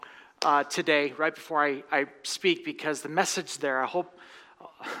today, right before I speak, because the message there, I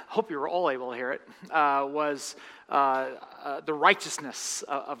hope you were all able to hear it, was the righteousness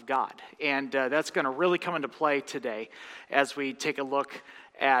of God. And that's going to really come into play today as we take a look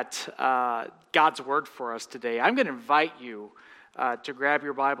at God's word for us today. I'm going to invite you to grab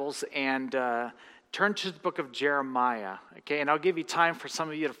your Bibles and turn to the book of Jeremiah. Okay, and I'll give you time for some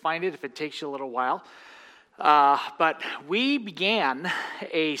of you to find it if it takes you a little while. But we began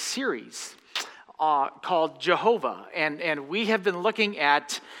a series called Jehovah, and we have been looking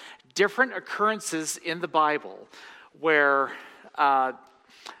at different occurrences in the Bible where the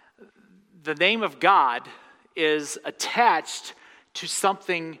name of God is attached to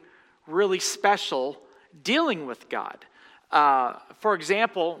something really special dealing with God. For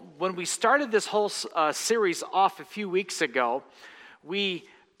example, when we started this whole series off a few weeks ago, we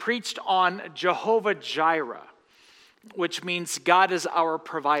preached on Jehovah Jireh, which means God is our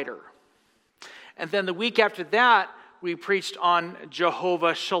provider. And then the week after that, we preached on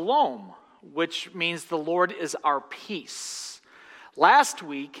Jehovah Shalom, which means the Lord is our peace. Last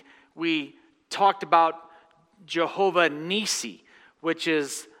week, we talked about Jehovah Nisi, which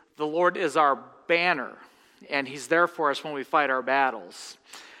is the Lord is our banner, and he's there for us when we fight our battles.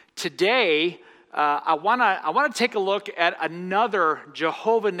 Today, I want to take a look at another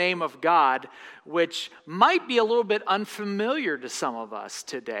Jehovah name of God, which might be a little bit unfamiliar to some of us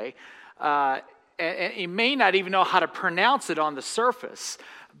today. And you may not even know how to pronounce it on the surface.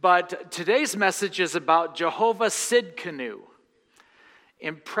 But today's message is about Jehovah Tsidkenu.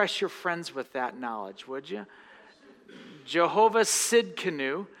 Impress your friends with that knowledge, would you? Jehovah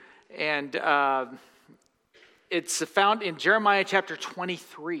Tsidkenu, and it's found in Jeremiah chapter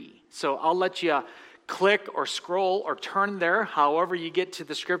 23. So I'll let you click or scroll or turn there, however you get to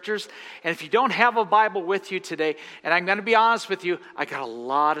the scriptures. And if you don't have a Bible with you today, and I'm going to be honest with you, I got a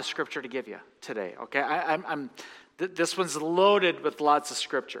lot of scripture to give you today. Okay, this one's loaded with lots of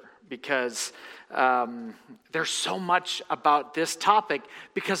scripture because there's so much about this topic.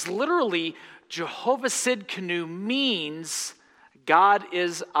 Because literally, Jehovah Tsidkenu means God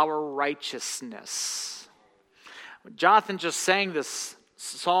is our righteousness. Jonathan just sang this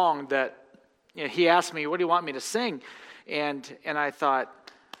song that he asked me, "What do you want me to sing?" And I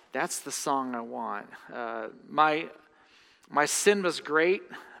thought, that's the song I want. My sin was great,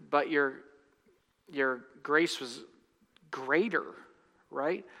 but your grace was greater,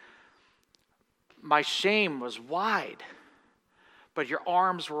 right? My shame was wide, but your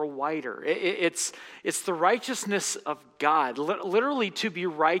arms were wider. It's the righteousness of God. Literally, to be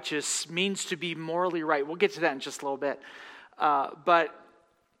righteous means to be morally right. We'll get to that in just a little bit. But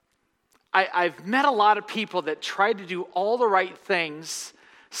I've met a lot of people that try to do all the right things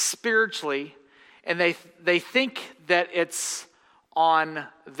spiritually, and they think that it's on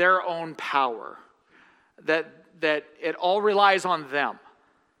their own power, that it all relies on them,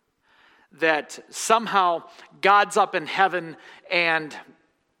 that somehow God's up in heaven and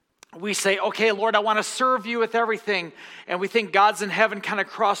we say, "Okay, Lord, I want to serve you with everything." And we think God's in heaven kind of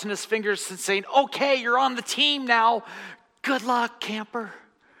crossing his fingers and saying, "Okay, you're on the team now. Good luck, camper."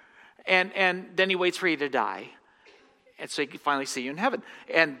 And then he waits for you to die. And so he can finally see you in heaven.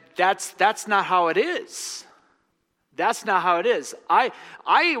 And that's not how it is. That's not how it is. I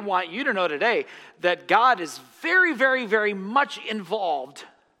want you to know today that God is very, very, very much involved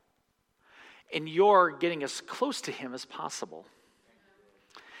in your getting as close to him as possible.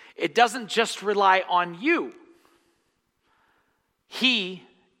 It doesn't just rely on you. He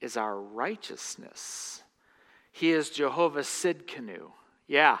is our righteousness. He is Jehovah Tsidkenu.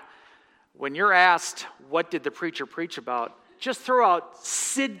 Yeah. When you're asked, what did the preacher preach about? Just throw out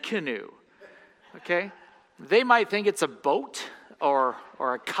Tsidkenu, okay? They might think it's a boat or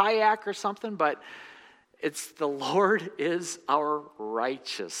a kayak or something, but it's the Lord is our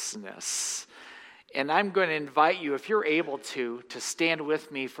righteousness. And I'm going to invite you, if you're able to stand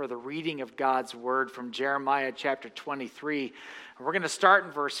with me for the reading of God's word from Jeremiah chapter 23. And we're going to start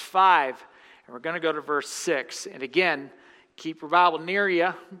in verse 5, and we're going to go to verse 6. And again, keep your Bible near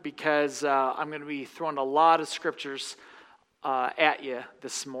you because I'm going to be throwing a lot of scriptures at you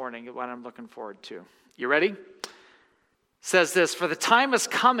this morning, what I'm looking forward to. You ready? It says this, "For the time is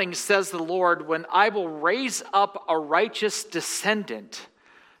coming, says the Lord, when I will raise up a righteous descendant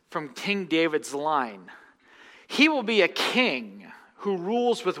from King David's line. He will be a king who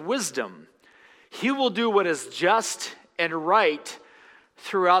rules with wisdom. He will do what is just and right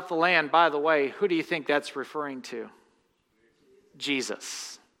throughout the land." By the way, who do you think that's referring to?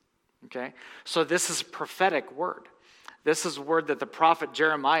 Jesus. Okay? So this is a prophetic word. This is a word that the prophet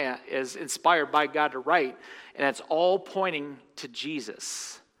Jeremiah is inspired by God to write, and it's all pointing to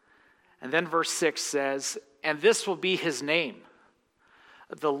Jesus. And then verse 6 says, and this will be his name.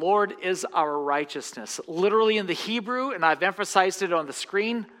 The Lord is our righteousness. Literally in the Hebrew, and I've emphasized it on the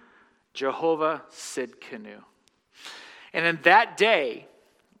screen, Jehovah Tsidkenu. And in that day,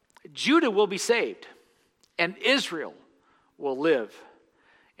 Judah will be saved, and Israel will live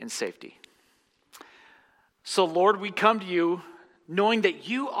in safety. So, Lord, we come to you knowing that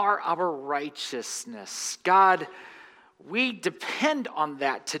you are our righteousness. God, we depend on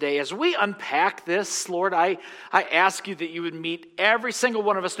that today. As we unpack this, Lord, I ask you that you would meet every single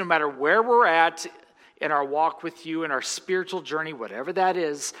one of us, no matter where we're at in our walk with you, in our spiritual journey, whatever that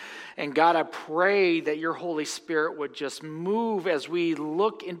is. And God, I pray that your Holy Spirit would just move as we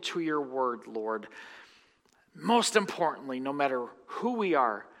look into your word, Lord. Most importantly, no matter who we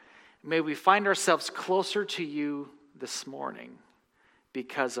are, may we find ourselves closer to you this morning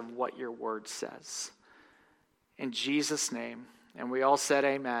because of what your word says. In Jesus' name. And we all said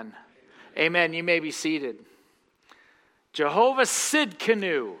amen. Amen. You may be seated. Jehovah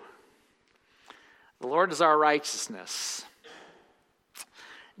Tsidkenu. The Lord is our righteousness.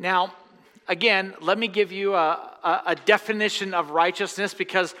 Now, again, let me give you a definition of righteousness,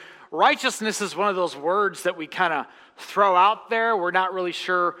 because righteousness is one of those words that we kind of throw out there. We're not really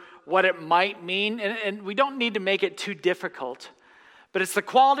sure what it might mean, and we don't need to make it too difficult. But it's the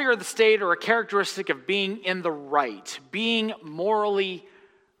quality or the state or a characteristic of being in the right, being morally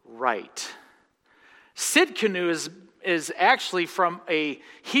right. Tsidkenu is actually from a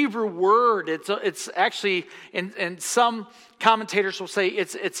Hebrew word. It's actually, in some commentators will say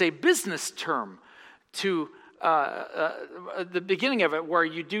it's a business term to the beginning of it, where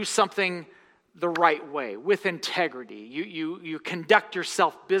you do something the right way, with integrity. You conduct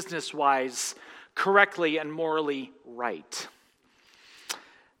yourself business-wise correctly and morally right.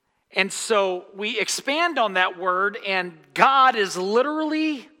 And so we expand on that word, and God is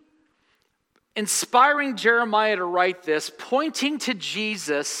literally inspiring Jeremiah to write this, pointing to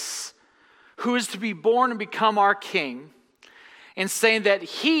Jesus, who is to be born and become our king, and saying that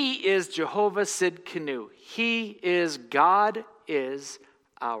he is Jehovah Tsidkenu. He is, God is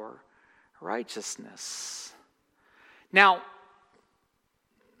our righteousness. Now,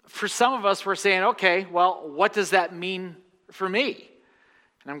 for some of us, we're saying, okay, well, what does that mean for me?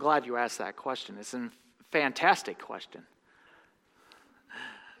 And I'm glad you asked that question. It's a fantastic question.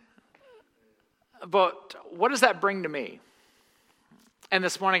 But what does that bring to me? And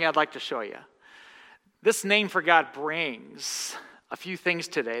this morning I'd like to show you. This name for God brings a few things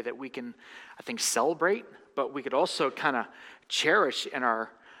today that we can, I think, celebrate, but we could also kind of cherish in our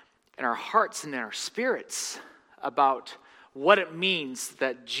hearts and in our spirits about what it means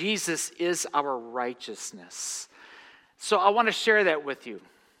that Jesus is our righteousness. So I want to share that with you.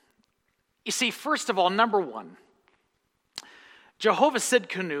 You see, first of all, number one, Jehovah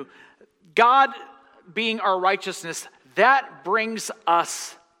Tsidkenu, God being our righteousness, that brings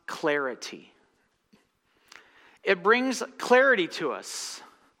us clarity. It brings clarity to us.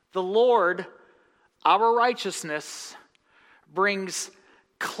 The Lord, our righteousness, brings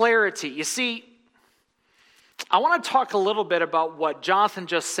clarity. You see, I want to talk a little bit about what Jonathan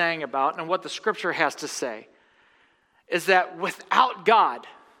just sang about and what the scripture has to say. Is that without God,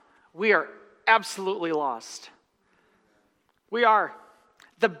 we are absolutely lost. We are.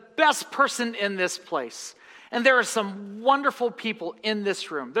 The best person in this place. And there are some wonderful people in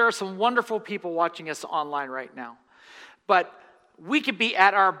this room. There are some wonderful people watching us online right now. But we could be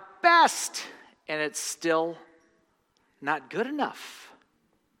at our best, and it's still not good enough.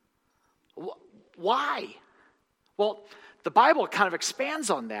 Why? Well, the Bible kind of expands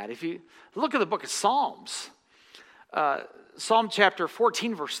on that. If you look at the book of Psalms, Psalm chapter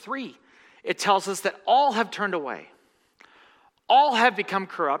 14, verse 3, it tells us that all have turned away. All have become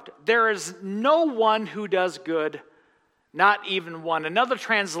corrupt. There is no one who does good, not even one. Another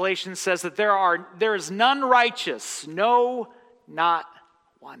translation says that there is none righteous. No, not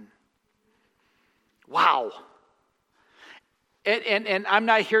one. Wow. And I'm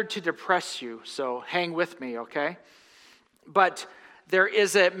not here to depress you, so hang with me, okay? But there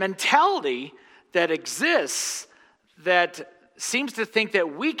is a mentality that exists that seems to think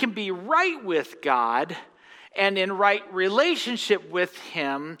that we can be right with God and in right relationship with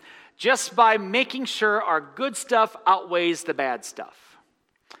him just by making sure our good stuff outweighs the bad stuff.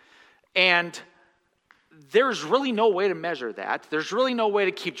 And there's really no way to measure that. There's really no way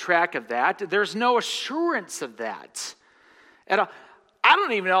to keep track of that. There's no assurance of that. And I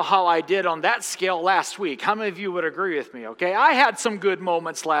don't even know how I did on that scale last week. How many of you would agree with me, okay? I had some good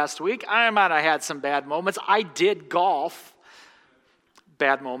moments last week. I had some bad moments. I did golf.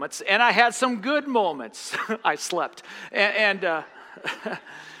 Bad moments. And I had some good moments. I slept. And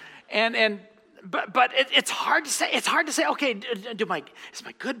But it's hard to say. It's hard to say, okay, is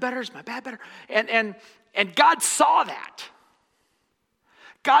my good better? Is my bad better? And God saw that.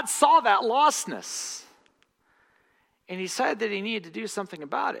 God saw that lostness. And he said that he needed to do something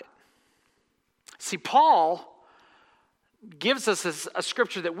about it. See, Paul gives us a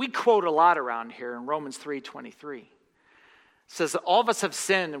scripture that we quote a lot around here in Romans 3:23. It says that all of us have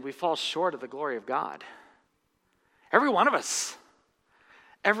sinned and we fall short of the glory of God. Every one of us.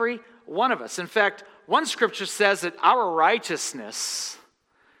 Every one of us. In fact, one scripture says that our righteousness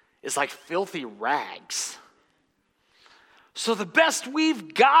is like filthy rags. So the best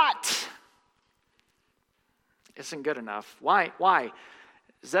we've got isn't good enough. Why?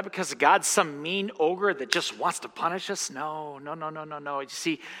 Is that because God's some mean ogre that just wants to punish us? No. You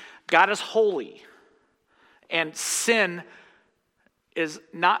see, God is holy, and sin is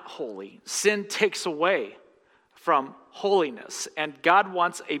not holy. Sin takes away from holiness, and God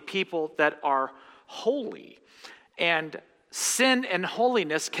wants a people that are holy. And sin and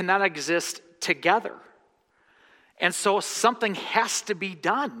holiness cannot exist together. And so something has to be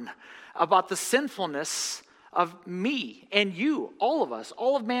done about the sinfulness of me and you, all of us,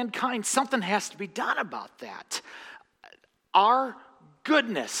 all of mankind. Something has to be done about that. Our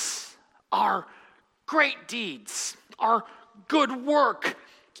goodness, our great deeds, our good work,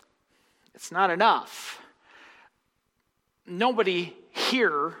 it's not enough. Nobody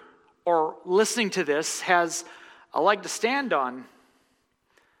here or listening to this has a leg to stand on.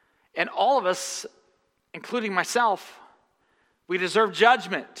 And all of us, including myself, we deserve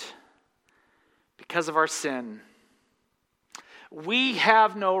judgment because of our sin. We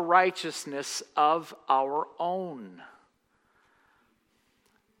have no righteousness of our own.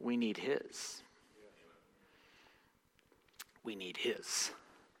 We need his. We need his.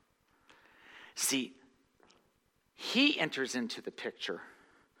 See, he enters into the picture.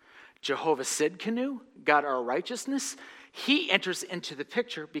 Jehovah Tsidkenu, God our righteousness, he enters into the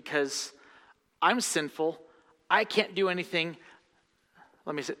picture because I'm sinful. I can't do anything.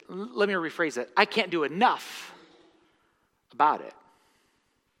 Let me rephrase that. I can't do enough about it.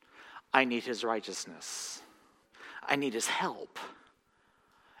 I need his righteousness. I need his help.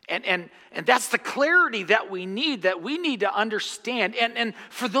 And that's the clarity that we need to understand. And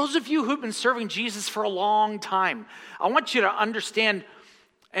for those of you who've been serving Jesus for a long time, I want you to understand,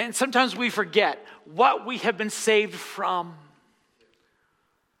 and sometimes we forget, what we have been saved from.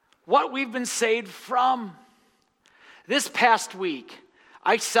 What we've been saved from. This past week,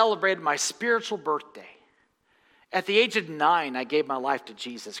 I celebrated my spiritual birthday. At the age of 9, I gave my life to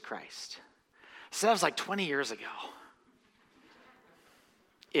Jesus Christ. So that was like 20 years ago.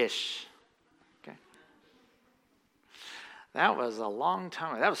 Ish. Okay. That was a long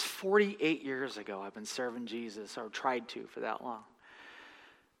time. That was 48 years ago I've been serving Jesus, or tried to for that long.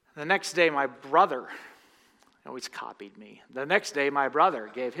 The next day, my brother always copied me. The next day, my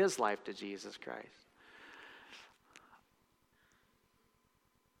brother gave his life to Jesus Christ.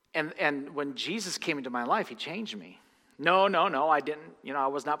 And when Jesus came into my life, he changed me. No, I didn't. I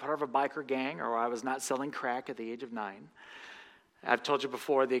was not part of a biker gang, or I was not selling crack at the age of 9. I've told you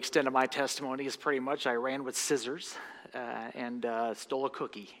before, the extent of my testimony is pretty much I ran with scissors and stole a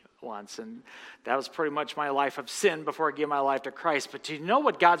cookie once. And that was pretty much my life of sin before I gave my life to Christ. But do you know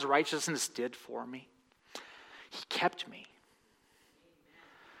what God's righteousness did for me? He kept me.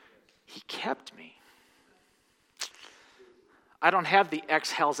 He kept me. I don't have the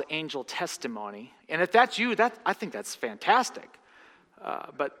ex-Hell's Angel testimony. And if that's you, I think that's fantastic.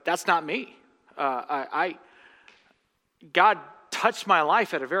 But that's not me. God touched my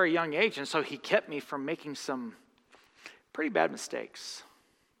life at a very young age, and so he kept me from making some pretty bad mistakes.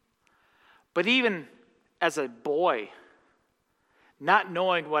 But even as a boy, not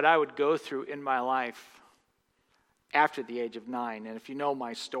knowing what I would go through in my life after the age of 9, and if you know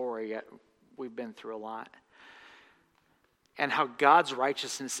my story, we've been through a lot, and how God's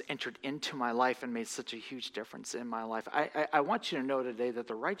righteousness entered into my life and made such a huge difference in my life. I want you to know today that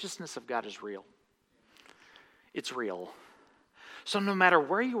the righteousness of God is real. It's real. So no matter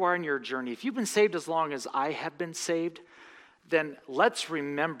where you are in your journey, if you've been saved as long as I have been saved, then let's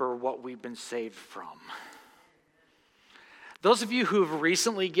remember what we've been saved from. Those of you who have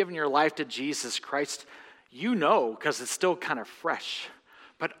recently given your life to Jesus Christ, you know, because it's still kind of fresh.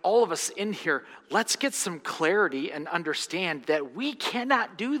 But all of us in here, let's get some clarity and understand that we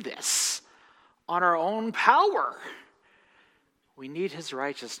cannot do this on our own power. We need his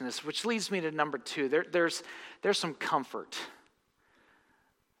righteousness, which leads me to number 2. There's some comfort.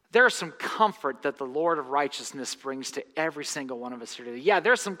 There's some comfort that the Lord of righteousness brings to every single one of us here today. Yeah,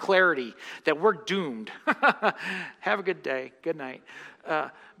 there's some clarity that we're doomed. Have a good day. Good night.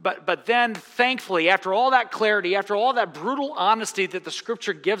 But then, thankfully, after all that clarity, after all that brutal honesty that the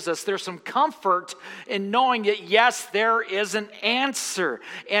Scripture gives us, there's some comfort in knowing that, yes, there is an answer.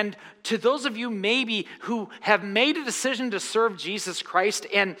 And to those of you maybe who have made a decision to serve Jesus Christ,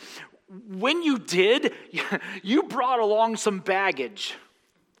 and when you did, you brought along some baggage.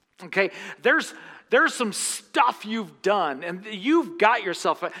 Okay, there's some stuff you've done, and you've got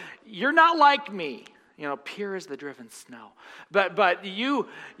yourself. You're not like me, pure as the driven snow. But you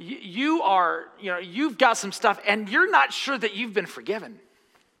are, you've got some stuff, and you're not sure that you've been forgiven.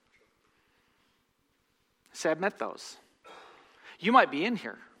 Say, I've met those. You might be in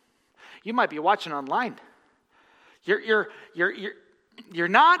here. You might be watching online. You're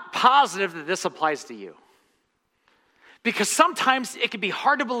not positive that this applies to you. Because sometimes it can be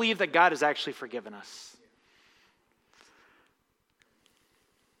hard to believe that God has actually forgiven us.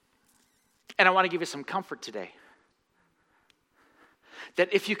 And I want to give you some comfort today.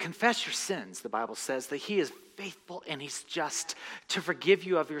 That if you confess your sins, the Bible says that He is faithful and He's just to forgive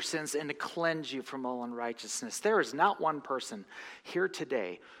you of your sins and to cleanse you from all unrighteousness. There is not one person here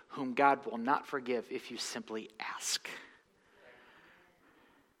today whom God will not forgive if you simply ask.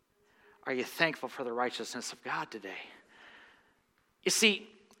 Are you thankful for the righteousness of God today? You see,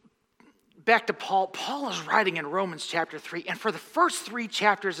 back to Paul. Paul is writing in Romans chapter 3, and for the first 3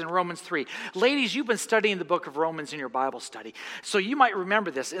 chapters in Romans 3, ladies, you've been studying the book of Romans in your Bible study, so you might remember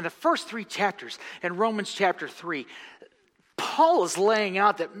this. In the first 3 chapters in Romans chapter 3, Paul is laying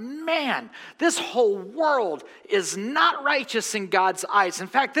out that, man, this whole world is not righteous in God's eyes. In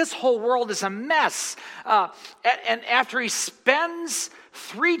fact, this whole world is a mess. And after he spends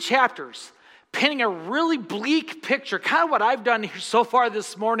 3 chapters painting a really bleak picture, kind of what I've done here so far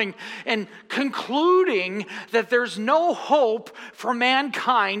this morning, and concluding that there's no hope for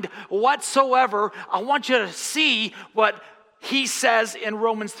mankind whatsoever, I want you to see what he says in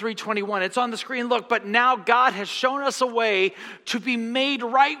Romans 3:21. It's on the screen. Look, but now God has shown us a way to be made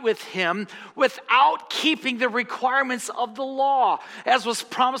right with Him without keeping the requirements of the law, as was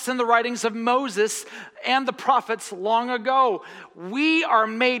promised in the writings of Moses and the prophets long ago. We are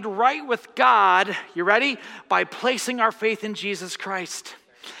made right with God, you ready? By placing our faith in Jesus Christ.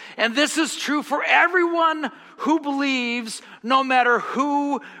 And this is true for everyone who believes, no matter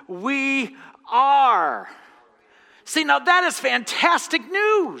who we are. See, now that is fantastic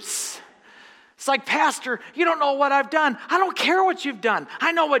news. It's like, Pastor, you don't know what I've done. I don't care what you've done.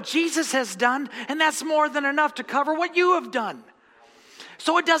 I know what Jesus has done, and that's more than enough to cover what you have done.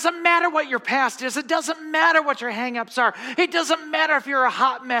 So it doesn't matter what your past is. It doesn't matter what your hang-ups are. It doesn't matter if you're a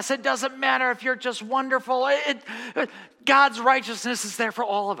hot mess. It doesn't matter if you're just wonderful. God's righteousness is there for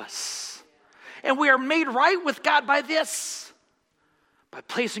all of us. And we are made right with God by this, by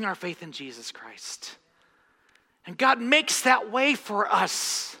placing our faith in Jesus Christ. And God makes that way for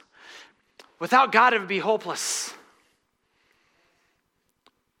us. Without God, it would be hopeless.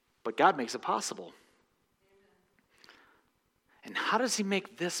 But God makes it possible. And how does He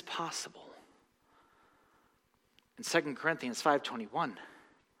make this possible? In 2 Corinthians 5:21, it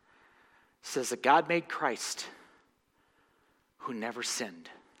says that God made Christ, who never sinned,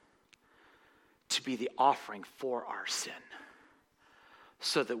 to be the offering for our sin,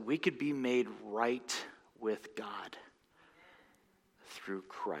 so that we could be made right with God through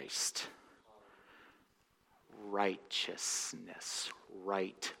Christ. Righteousness,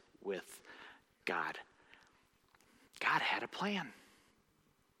 right with God. God had a plan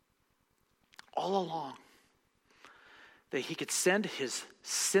all along that He could send His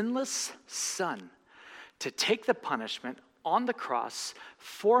sinless Son to take the punishment on the cross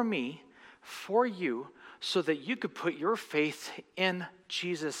for me, for you, so that you could put your faith in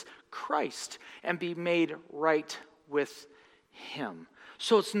Jesus Christ and be made right with Him.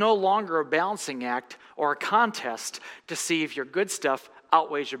 So it's no longer a balancing act or a contest to see if your good stuff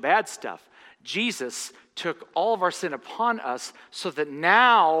outweighs your bad stuff. Jesus took all of our sin upon us so that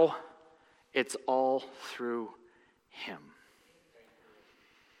now it's all through Him.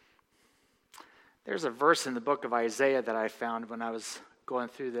 There's a verse in the book of Isaiah that I found when I was going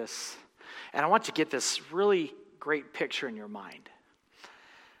through this. And I want to get this really great picture in your mind.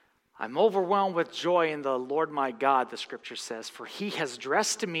 I'm overwhelmed with joy in the Lord my God, the scripture says, for He has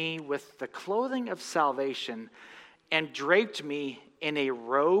dressed me with the clothing of salvation and draped me in a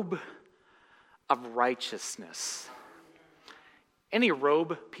robe of righteousness. Any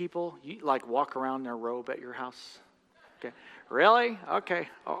robe people, you like walk around in a robe at your house? Okay. Really? Okay.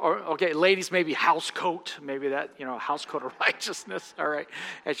 Okay, ladies, maybe house coat. Maybe that, house coat of righteousness. All right.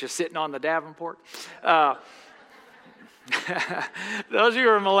 As you're sitting on the Davenport. Those of you who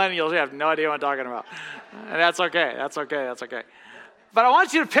are millennials, you have no idea what I'm talking about. And that's okay. That's okay. But I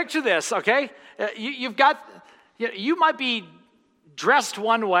want you to picture this, okay? You might be dressed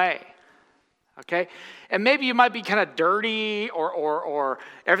one way, okay? And maybe you might be kind of dirty or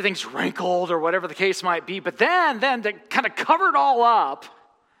everything's wrinkled or whatever the case might be. But then to kind of cover it all up,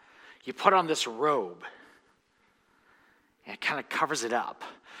 you put on this robe. And it kind of covers it up.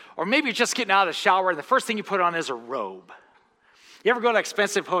 Or maybe you're just getting out of the shower and the first thing you put on is a robe. You ever go to an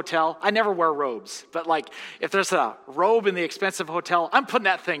expensive hotel? I never wear robes. But if there's a robe in the expensive hotel, I'm putting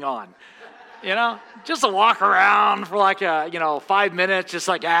that thing on. Just to walk around for 5 minutes, just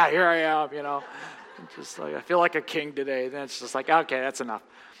here I am, just I feel like a king today. Then it's just okay, that's enough.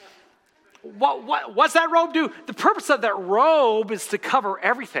 What's that robe do? The purpose of that robe is to cover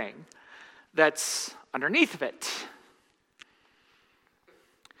everything that's underneath of it.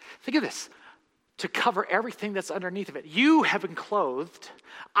 Think of this. To cover everything that's underneath of it. You have been clothed.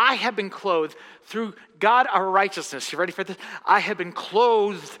 I have been clothed through God our righteousness. You ready for this? I have been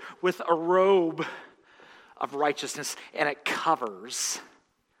clothed with a robe of righteousness, and it covers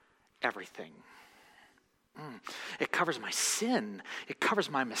everything. It covers my sin. It covers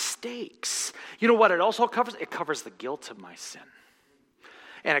my mistakes. You know what it also covers? It covers the guilt of my sin.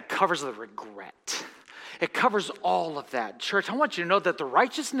 And it covers the regret. It covers all of that. Church, I want you to know that the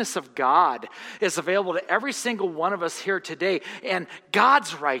righteousness of God is available to every single one of us here today. And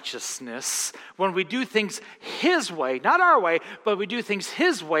God's righteousness, when we do things His way, not our way, but we do things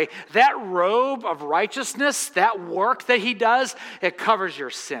His way, that robe of righteousness, that work that He does, it covers your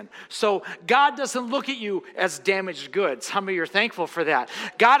sin. So God doesn't look at you as damaged goods. How many of you are thankful for that?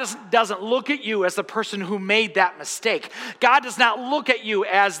 God doesn't look at you as the person who made that mistake. God does not look at you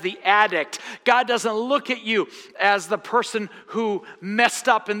as the addict. God doesn't look at you as the person who messed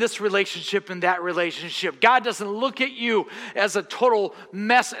up in this relationship and that relationship. God doesn't look at you as a total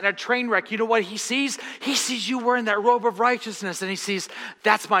mess and a train wreck. You know what He sees? He sees you wearing that robe of righteousness, and He sees,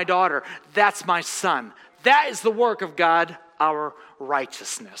 that's my daughter, that's my son. That is the work of God, our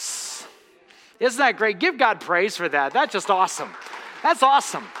righteousness. Isn't that great? Give God praise for that. That's just awesome. That's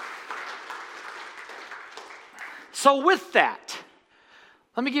awesome. So with that,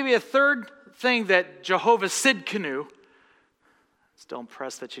 let me give you a third thing that Jehovah Tsidkenu, still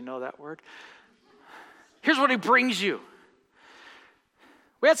impressed that you know that word. Here's what He brings you.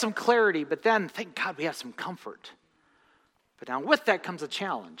 We had some clarity, but then, thank God, we have some comfort. But now with that comes a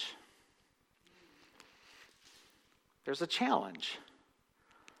challenge. There's a challenge.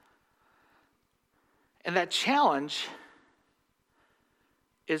 And that challenge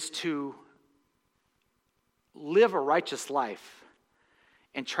is to live a righteous life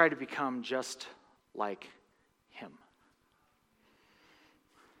and try to become just like Him.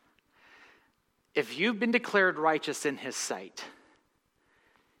 If you've been declared righteous in His sight,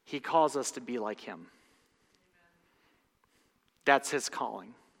 He calls us to be like Him. That's His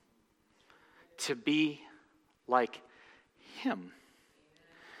calling. To be like Him.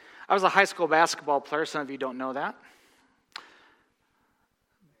 I was a high school basketball player. Some of you don't know that.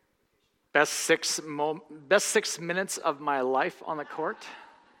 Best six minutes of my life on the court.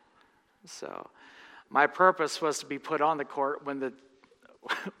 So my purpose was to be put on the court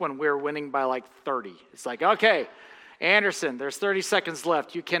when we were winning by 30. It's okay, Anderson, there's 30 seconds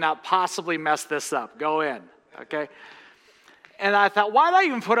left. You cannot possibly mess this up. Go in, okay? And I thought, why did I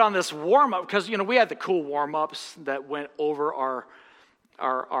even put on this warm-up? Because, we had the cool warm-ups that went over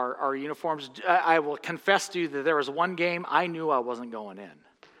our uniforms. I will confess to you that there was one game I knew I wasn't going in.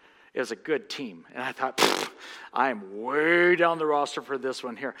 It was a good team. And I thought, I am way down the roster for this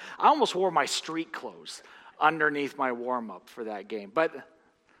one here. I almost wore my street clothes underneath my warm-up for that game. But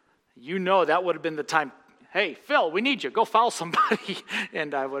that would have been the time, hey, Phil, we need you. Go foul somebody.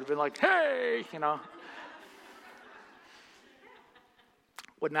 And I would have been like, hey,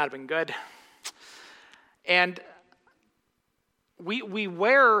 Would not have been good. And we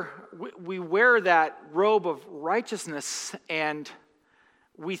wear that robe of righteousness, and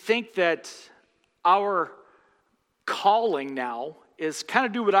we think that our calling now is kind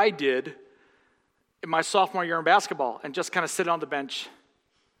of do what I did in my sophomore year in basketball and just kind of sit on the bench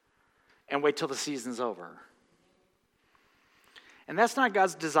and wait till the season's over. And that's not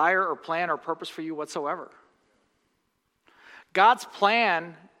God's desire or plan or purpose for you whatsoever. God's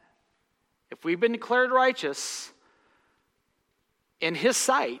plan, if we've been declared righteous in His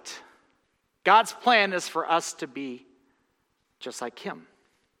sight, God's plan is for us to be just like Him.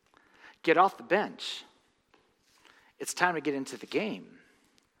 Get off the bench it's time to get into the game.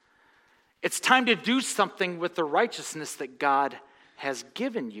 It's time to do something with the righteousness that God has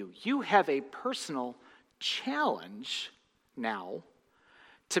given you. You have a personal challenge now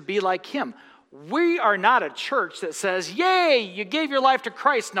to be like him. We are not a church that says, yay, you gave your life to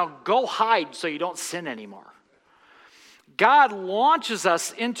Christ, now go hide so you don't sin anymore. God launches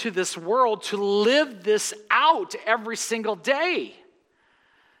us into this world to live this out every single day.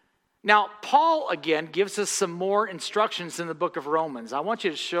 Now, Paul, again, gives us some more instructions in the book of Romans. I want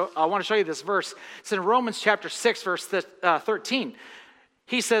to show you this verse. It's in Romans chapter 6, verse 13.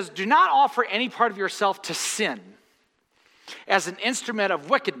 He says, do not offer any part of yourself to sin as an instrument of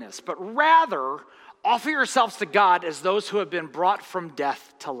wickedness, but rather offer yourselves to God as those who have been brought from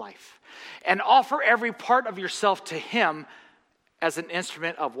death to life. And offer every part of yourself to him as an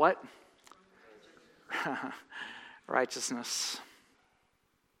instrument of what? Righteousness.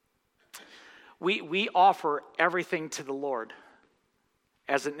 We offer everything to the Lord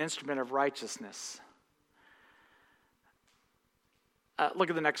as an instrument of righteousness. Look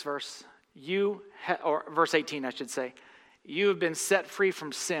at the next verse. Or verse 18, I should say. You have been set free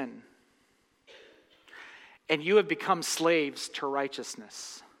from sin, and you have become slaves to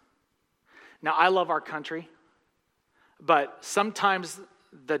righteousness. Now, I love our country, but sometimes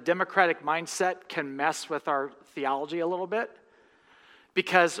the democratic mindset can mess with our theology a little bit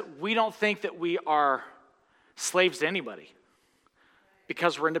because we don't think that we are slaves to anybody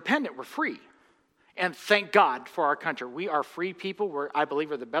because we're independent, we're free. And thank God for our country. We are free people. I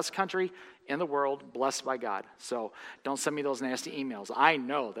believe we're the best country in the world, blessed by God. So don't send me those nasty emails. I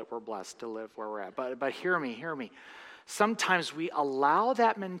know that we're blessed to live where we're at. But hear me. Sometimes we allow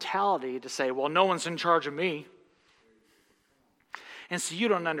that mentality to say, well, no one's in charge of me. And so you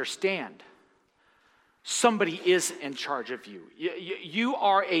don't understand. Somebody is in charge of you. You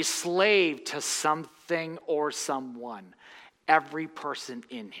are a slave to something or someone. Every person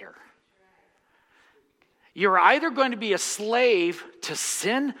in here. You're either going to be a slave to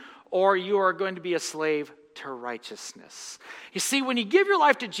sin or you are going to be a slave to righteousness. You see, when you give your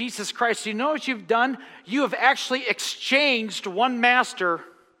life to Jesus Christ, you know what you've done? You have actually exchanged one master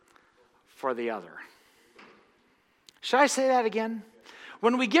for the other. Should I say that again?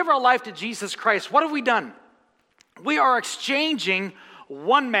 When we give our life to Jesus Christ, what have we done? We are exchanging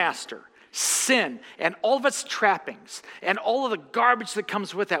one master, sin, and all of its trappings, and all of the garbage that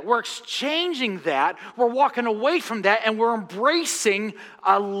comes with that. We're exchanging that, we're walking away from that, and we're embracing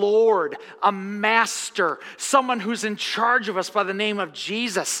a Lord, a master, someone who's in charge of us by the name of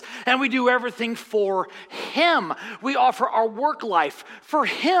Jesus. And we do everything for him. We offer our work life for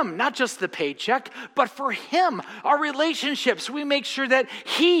him, not just the paycheck, but for him. Our relationships, we make sure that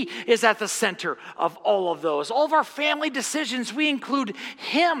he is at the center of all of those. All of our family decisions, we include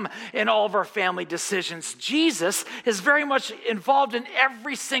him in all of our family decisions. Jesus is very much involved in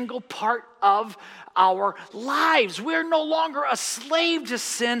every single part of our lives. We're no longer a slave to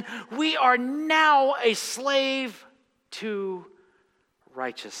sin. We are now a slave to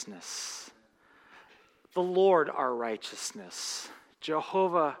righteousness. The Lord our righteousness.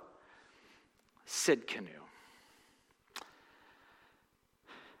 Jehovah Tsidkenu.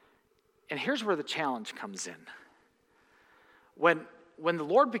 And here's where the challenge comes in. When the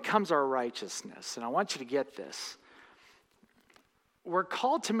Lord becomes our righteousness, and I want you to get this, we're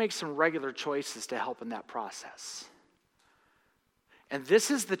called to make some regular choices to help in that process. And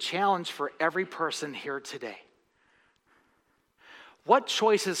this is the challenge for every person here today. What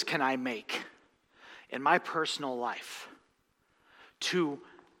choices can I make in my personal life to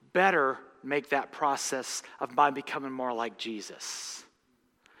better make that process of my becoming more like Jesus?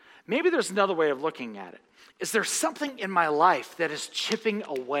 Maybe there's another way of looking at it. Is there something in my life that is chipping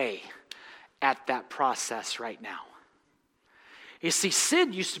away at that process right now? You see,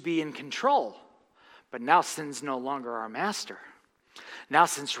 sin used to be in control, but now sin's no longer our master. Now,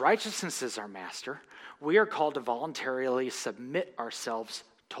 since righteousness is our master, we are called to voluntarily submit ourselves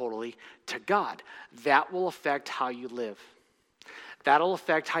totally to God. That will affect how you live. That'll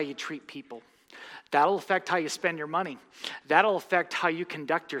affect how you treat people. That'll affect how you spend your money. That'll affect how you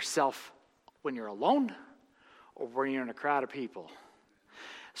conduct yourself when you're alone or when you're in a crowd of people.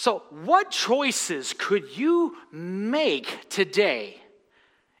 So what choices could you make today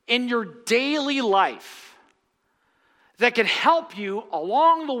in your daily life that could help you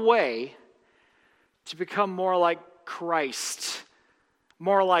along the way to become more like Christ,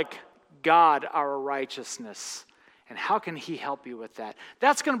 more like God, our righteousness? And how can he help you with that?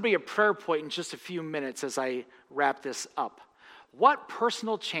 That's going to be a prayer point in just a few minutes as I wrap this up. What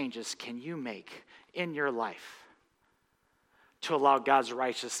personal changes can you make in your life to allow God's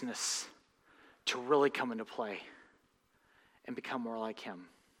righteousness to really come into play and become more like him.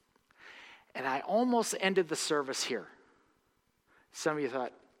 And I almost ended the service here. Some of you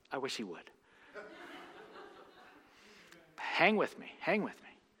thought, I wish he would. Hang with me.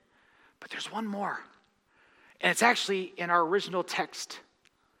 But there's one more. And it's actually in our original text.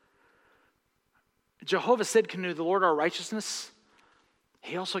 Jehovah Tsidkenu, the Lord our righteousness,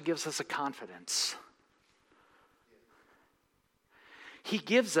 he also gives us a confidence. He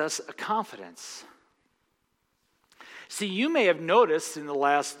gives us a confidence. See, you may have noticed in the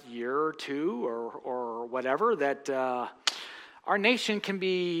last year or two or whatever that our nation can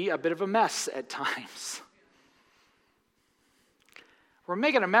be a bit of a mess at times. We're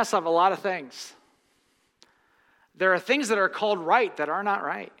making a mess of a lot of things. There are things that are called right that are not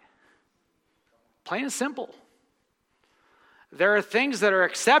right. Plain and simple. There are things that are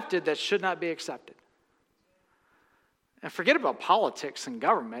accepted that should not be accepted. And forget about politics and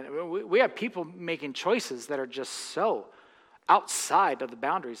government. We have people making choices that are just so outside of the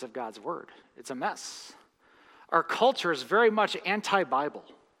boundaries of God's word. It's a mess. Our culture is very much anti-Bible,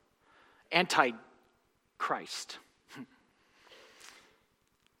 anti-Christ.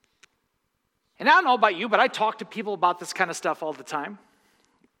 And I don't know about you, but I talk to people about this kind of stuff all the time.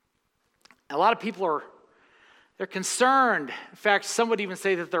 A lot of people they're concerned. In fact, some would even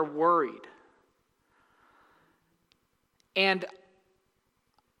say that they're worried. And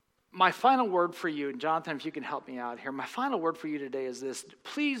my final word for you, and Jonathan, if you can help me out here, my final word for you today is this.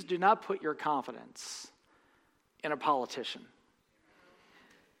 Please do not put your confidence in a politician.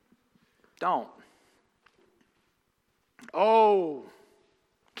 Don't. Oh,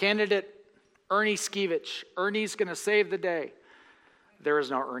 candidate Ernie Skevich. Ernie's going to save the day. There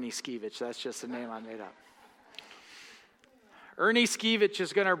is no Ernie Skevich. That's just a name I made up. Ernie Skevich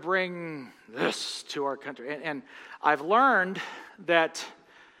is going to bring this to our country. And I've learned that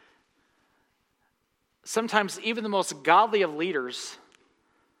sometimes even the most godly of leaders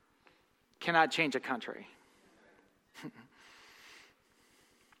cannot change a country.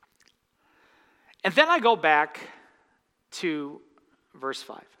 And then I go back to verse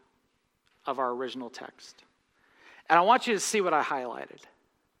 5 of our original text. And I want you to see what I highlighted.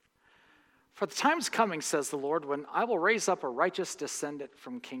 For the time is coming, says the Lord, when I will raise up a righteous descendant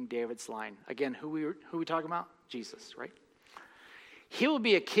from King David's line. Again, who we talking about? Jesus, right? He will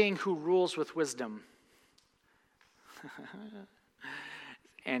be a king who rules with wisdom.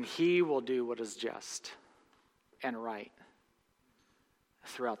 And he will do what is just and right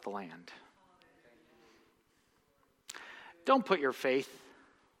throughout the land. Don't put your faith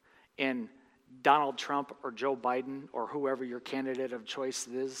in Donald Trump or Joe Biden or whoever your candidate of choice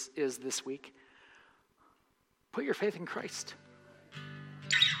is this week. Put your faith in Christ.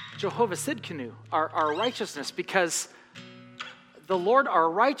 Jehovah Tsidkenu, our righteousness, because the Lord,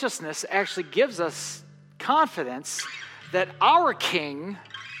 our righteousness, actually gives us confidence that our King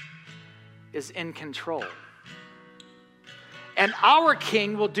is in control. And our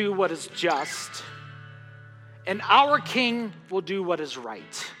King will do what is just. And our King will do what is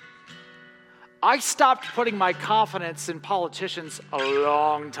right. I stopped putting my confidence in politicians a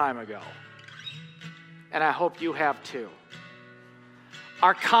long time ago. And I hope you have too.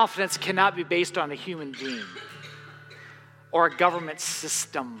 Our confidence cannot be based on a human being or a government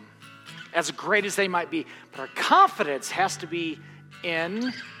system, as great as they might be. But our confidence has to be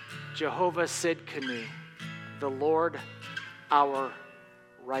in Jehovah Tsidkenu, the Lord our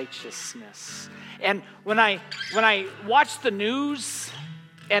righteousness. And when I watch the news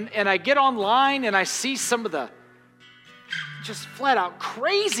and I get online and I see some of the just flat out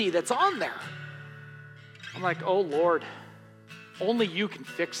crazy that's on there, I'm like, oh Lord, only you can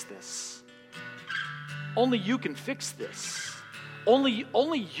fix this. Only you can fix this. Only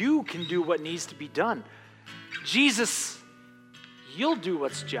you can do what needs to be done. Jesus, you'll do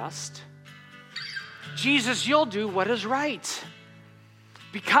what's just. Jesus, you'll do what is right.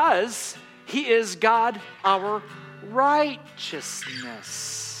 Because he is God, our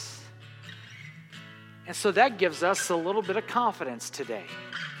righteousness. And so that gives us a little bit of confidence today.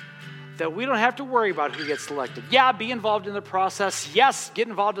 That we don't have to worry about who gets elected. Yeah, be involved in the process. Yes, get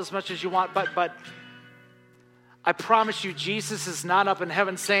involved as much as you want. But I promise you, Jesus is not up in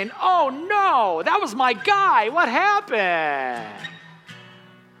heaven saying, oh no, that was my guy. What happened?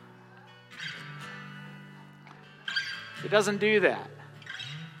 He doesn't do that.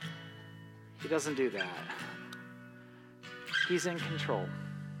 He doesn't do that. He's in control.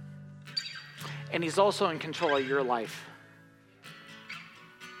 And he's also in control of your life.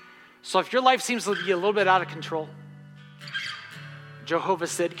 So if your life seems to be a little bit out of control, Jehovah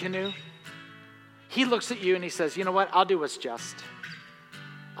Tsidkenu, he looks at you and he says, you know what? I'll do what's just.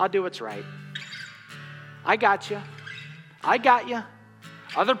 I'll do what's right. I got you. I got you.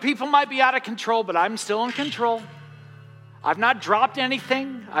 Other people might be out of control, but I'm still in control. I've not dropped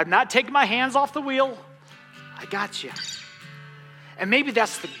anything. I've not taken my hands off the wheel. I got you. And maybe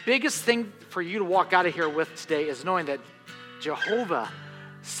that's the biggest thing for you to walk out of here with today is knowing that Jehovah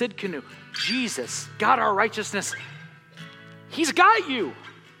Tsidkenu, Jesus, God our righteousness, He's got you.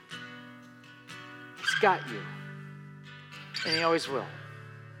 He's got you. And He always will.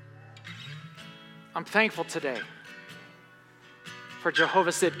 I'm thankful today for Jehovah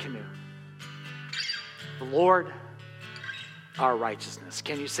Tsidkenu, the Lord our righteousness.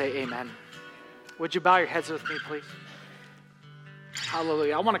 Can you say amen? Would you bow your heads with me, please?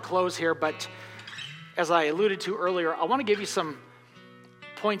 Hallelujah. I want to close here, but as I alluded to earlier, I want to give you some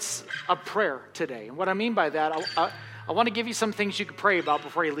points of prayer today. And what I mean by that, I want to give you some things you can pray about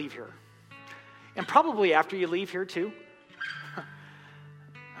before you leave here. And probably after you leave here too.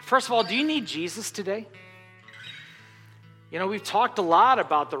 First of all, do you need Jesus today? You know, we've talked a lot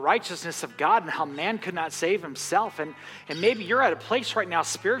about the righteousness of God and how man could not save himself. And maybe you're at a place right now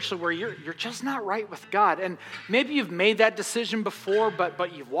spiritually where you're just not right with God. And maybe you've made that decision before,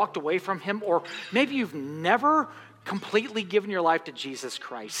 but you've walked away from Him. Or maybe you've never completely given your life to Jesus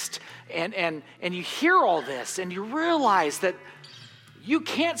Christ. And you hear all this and you realize that you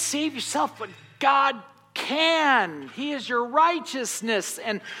can't save yourself, but God can. He is your righteousness.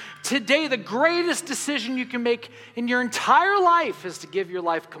 And today, the greatest decision you can make in your entire life is to give your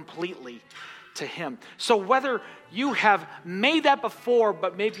life completely to Him. So whether you have made that before,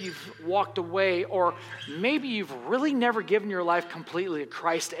 but maybe you've walked away, or maybe you've really never given your life completely to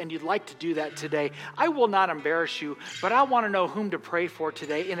Christ and you'd like to do that today, I will not embarrass you, but I want to know whom to pray for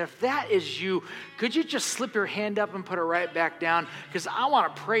today. And if that is you, could you just slip your hand up and put it right back down? Because I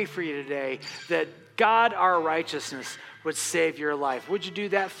want to pray for you today that God, our righteousness, would save your life. Would you do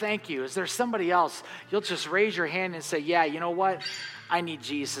that? Thank you. Is there somebody else? You'll just raise your hand and say, yeah, you know what? I need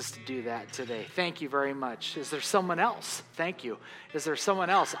Jesus to do that today. Thank you very much. Is there someone else? Thank you. Is there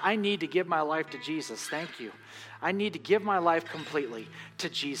someone else? I need to give my life to Jesus. Thank you. I need to give my life completely to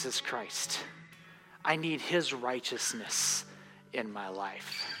Jesus Christ. I need His righteousness in my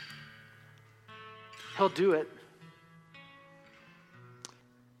life. He'll do it.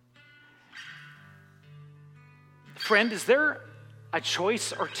 Friend, is there a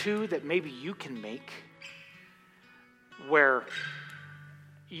choice or two that maybe you can make where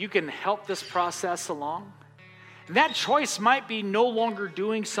you can help this process along? And that choice might be no longer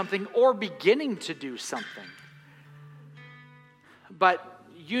doing something or beginning to do something. But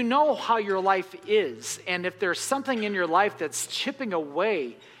you know how your life is, and if there's something in your life that's chipping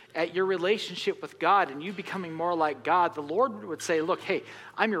away at your relationship with God and you becoming more like God, the Lord would say, look, hey,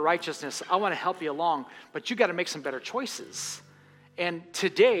 I'm your righteousness. I want to help you along, but you got to make some better choices. And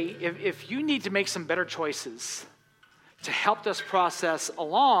today, if you need to make some better choices to help this process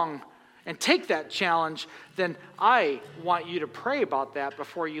along and take that challenge, then I want you to pray about that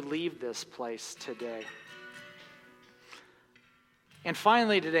before you leave this place today. And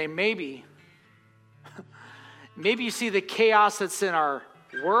finally today, maybe you see the chaos that's in our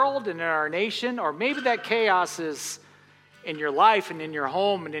world and in our nation, or maybe that chaos is in your life and in your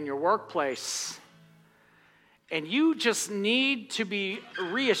home and in your workplace. And you just need to be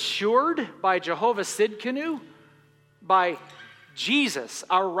reassured by Jehovah Tsidkenu, by Jesus,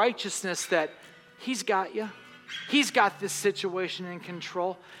 our righteousness, that He's got you. He's got this situation in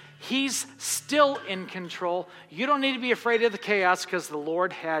control. He's still in control. You don't need to be afraid of the chaos because the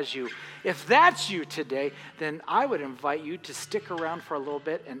Lord has you. If that's you today, then I would invite you to stick around for a little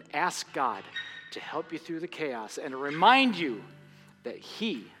bit and ask God to help you through the chaos and to remind you that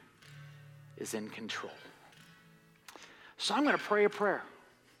He is in control. So I'm going to pray a prayer.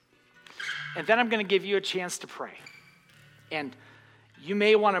 And then I'm going to give you a chance to pray. And you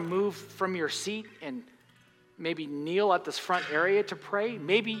may want to move from your seat and maybe kneel at this front area to pray.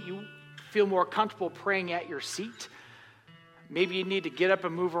 Maybe you feel more comfortable praying at your seat. Maybe you need to get up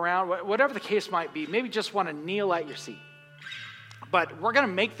and move around. Whatever the case might be, maybe just want to kneel at your seat. But we're going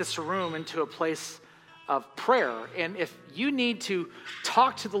to make this room into a place of prayer. And if you need to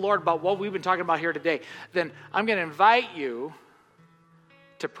talk to the Lord about what we've been talking about here today, then I'm going to invite you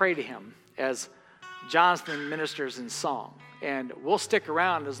to pray to Him as Jonathan ministers in song. And we'll stick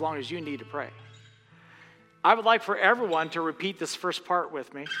around as long as you need to pray. I would like for everyone to repeat this first part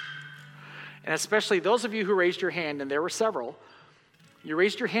with me. And especially those of you who raised your hand, and there were several, you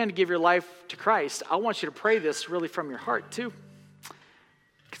raised your hand to give your life to Christ. I want you to pray this really from your heart too.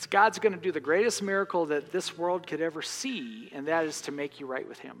 Because God's going to do the greatest miracle that this world could ever see, and that is to make you right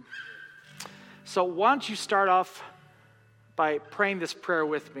with Him. So why don't you start off by praying this prayer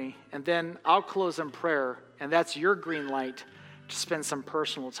with me, and then I'll close in prayer, And that's your green light to spend some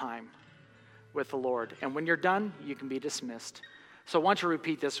personal time with the Lord. And when you're done, you can be dismissed. So I want you to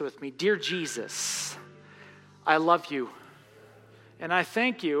repeat this with me. Dear Jesus, I love you. And I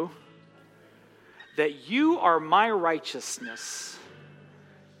thank you that you are my righteousness.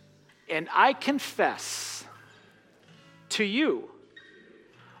 And I confess to you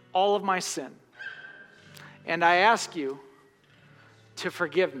all of my sin. And I ask you to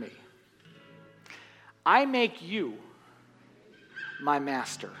forgive me. I make you my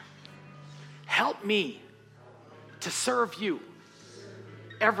master. Help me to serve you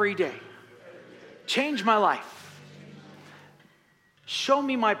every day. Change my life. Show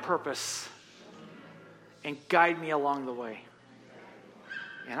me my purpose and guide me along the way.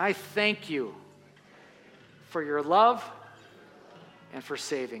 And I thank you for your love and for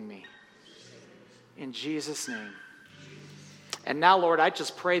saving me. In Jesus' name. And now, Lord, I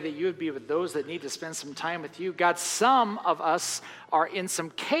just pray that you would be with those that need to spend some time with you. God, some of us are in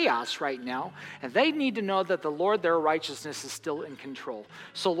some chaos right now, and they need to know that the Lord, their righteousness, is still in control.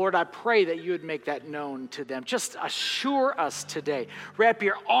 So, Lord, I pray that you would make that known to them. Just assure us today. Wrap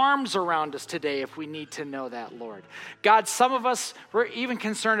your arms around us today if we need to know that, Lord. God, some of us, we're even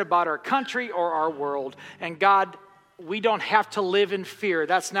concerned about our country or our world. And God, we don't have to live in fear.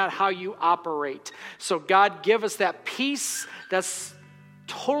 That's not how you operate. So God, give us that peace that's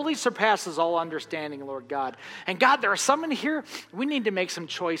totally surpasses all understanding, Lord God. And God, there are some in here, we need to make some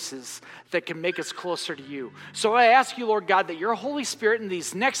choices that can make us closer to you. So I ask you, Lord God, that your Holy Spirit in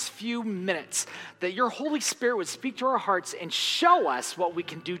these next few minutes, that your Holy Spirit would speak to our hearts and show us what we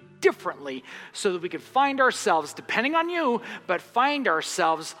can do differently so that we can find ourselves, depending on you, but find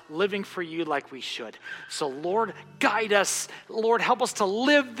ourselves living for you like we should. So Lord, guide us. Lord, help us to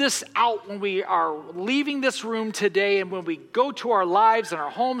live this out when we are leaving this room today and when we go to our lives and our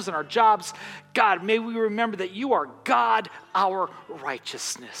homes and our jobs. God, may we remember that you are God, our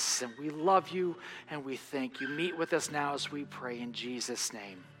righteousness. And we love you and we thank you. Meet with us now as we pray in Jesus'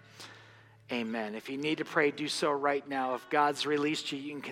 name. Amen. If you need to pray, do so right now. If God's released you, you can